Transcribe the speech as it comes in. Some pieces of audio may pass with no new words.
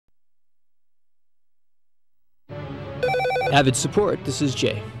Avid Support, this is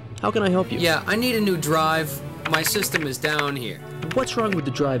Jay. How can I help you? Yeah, I need a new drive. My system is down here. What's wrong with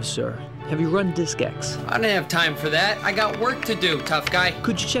the drive, sir? Have you run Disk X? I don't have time for that. I got work to do, tough guy.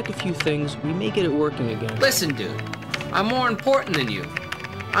 Could you check a few things? We may get it working again. Listen, dude. I'm more important than you.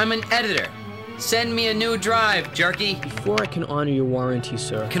 I'm an editor. Send me a new drive, jerky. Before I can honor your warranty,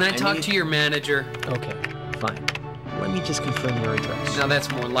 sir... Can I talk to your manager? Okay, fine. Let me just confirm your address. Now that's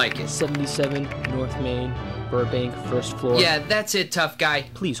more like it. 77 North Main, Burbank, first floor. Yeah, that's it, tough guy.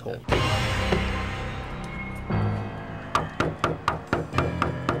 Please hold.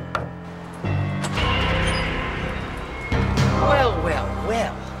 Well, well,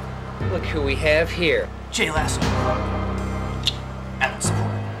 well. Look who we have here. Jay Lasso. Avid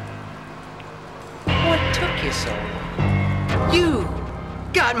Support. What took you so long? You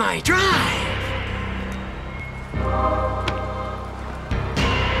got my drive!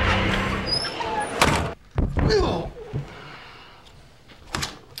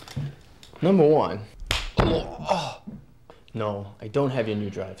 Number one. No, I don't have your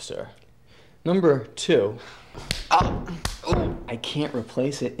new drive, sir. Number two. I can't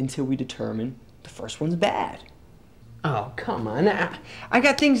replace it until we determine the first one's bad. Oh, come on. I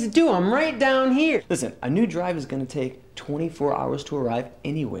got things to do. I'm right down here. Listen, a new drive is going to take 24 hours to arrive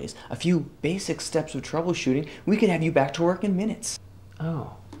anyways. A few basic steps of troubleshooting, we could have you back to work in minutes.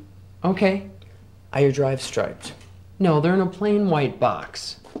 Oh, okay. Are your drives striped? No, they're in a plain white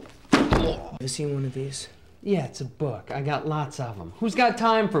box. Ever seen one of these? Yeah, it's a book. I got lots of them. Who's got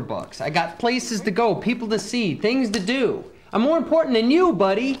time for books? I got places to go, people to see, things to do. I'm more important than you,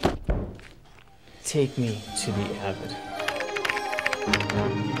 buddy. Take me to the Avid.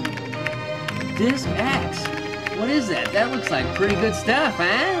 Disk X? What is that? That looks like pretty good stuff,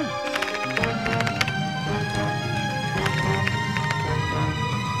 huh?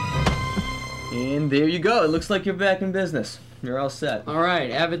 And there you go. It looks like you're back in business. You're all set. All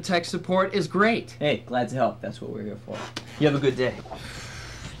right, Avid Tech Support is great. Hey, glad to help. That's what we're here for. You have a good day.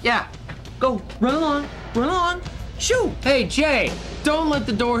 Yeah, go, run along, shoot! Hey, Jay, don't let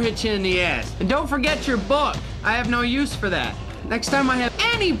the door hit you in the ass. And don't forget your book. I have no use for that. Next time I have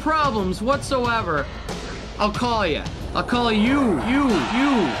any problems whatsoever, I'll call you. I'll call you.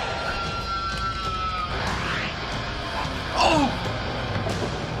 Oh!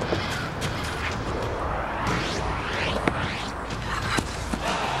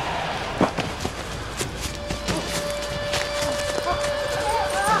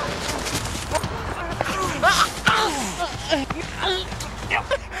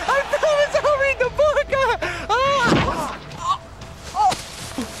 I promise I'll read the book!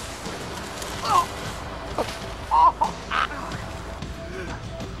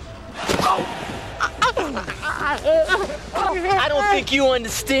 I don't think you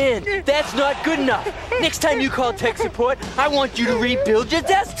understand. That's not good enough. Next time you call tech support, I want you to rebuild your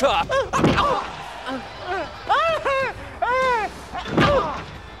desktop.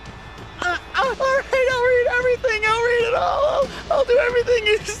 I'll read everything. I'll read it all. I'll do everything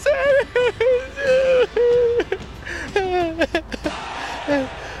you said.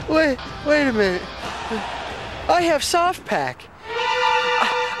 Wait a minute. I have SoftPack.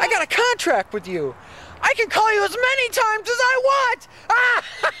 I got a contract with you. I can call you as many times as I want.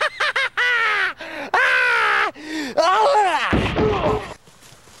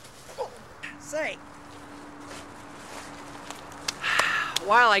 Say,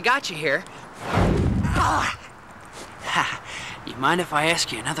 while I got you here, you mind if I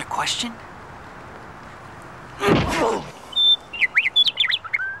ask you another question?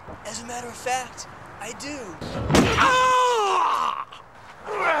 As a matter of fact, I do.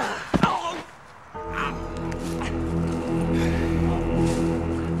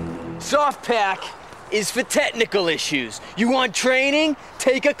 SoftPack is for technical issues. You want training?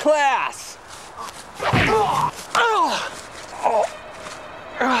 Take a class.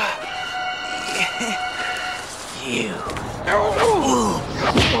 You.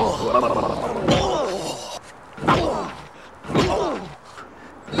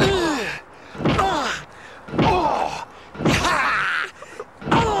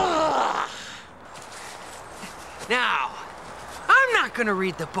 Now, I'm not gonna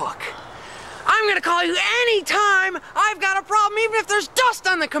read the book. I'm gonna call you anytime I've got a problem, even if there's dust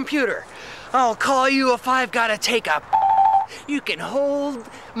on the computer. I'll call you if I've gotta take a... You can hold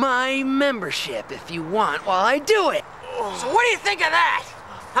my membership if you want while I do it. So what do you think of that?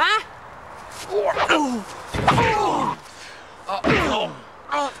 Huh?